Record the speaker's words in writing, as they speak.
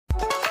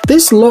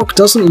This lock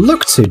doesn't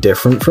look too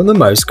different from the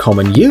most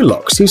common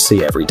U-locks you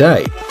see every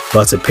day,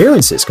 but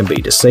appearances can be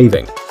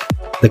deceiving.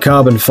 The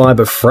carbon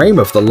fiber frame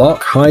of the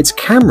lock hides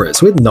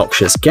cameras with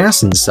noxious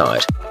gas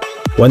inside.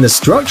 When the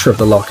structure of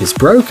the lock is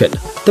broken,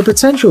 the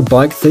potential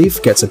bike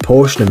thief gets a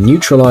portion of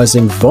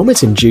neutralizing,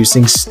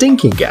 vomit-inducing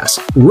stinking gas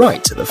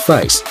right to the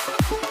face.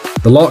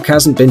 The lock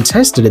hasn't been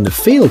tested in the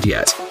field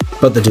yet,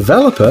 but the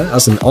developer,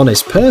 as an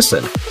honest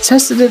person,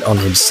 tested it on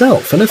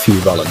himself and a few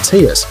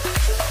volunteers.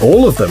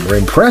 All of them were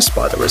impressed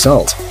by the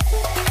result.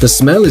 The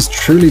smell is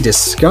truly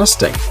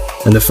disgusting,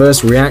 and the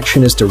first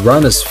reaction is to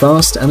run as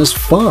fast and as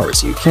far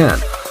as you can.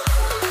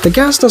 The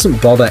gas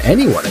doesn't bother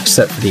anyone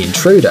except for the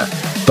intruder,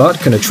 but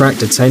can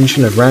attract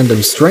attention of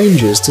random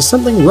strangers to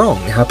something wrong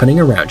happening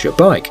around your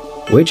bike,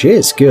 which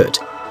is good.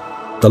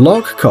 The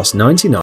lock costs $99.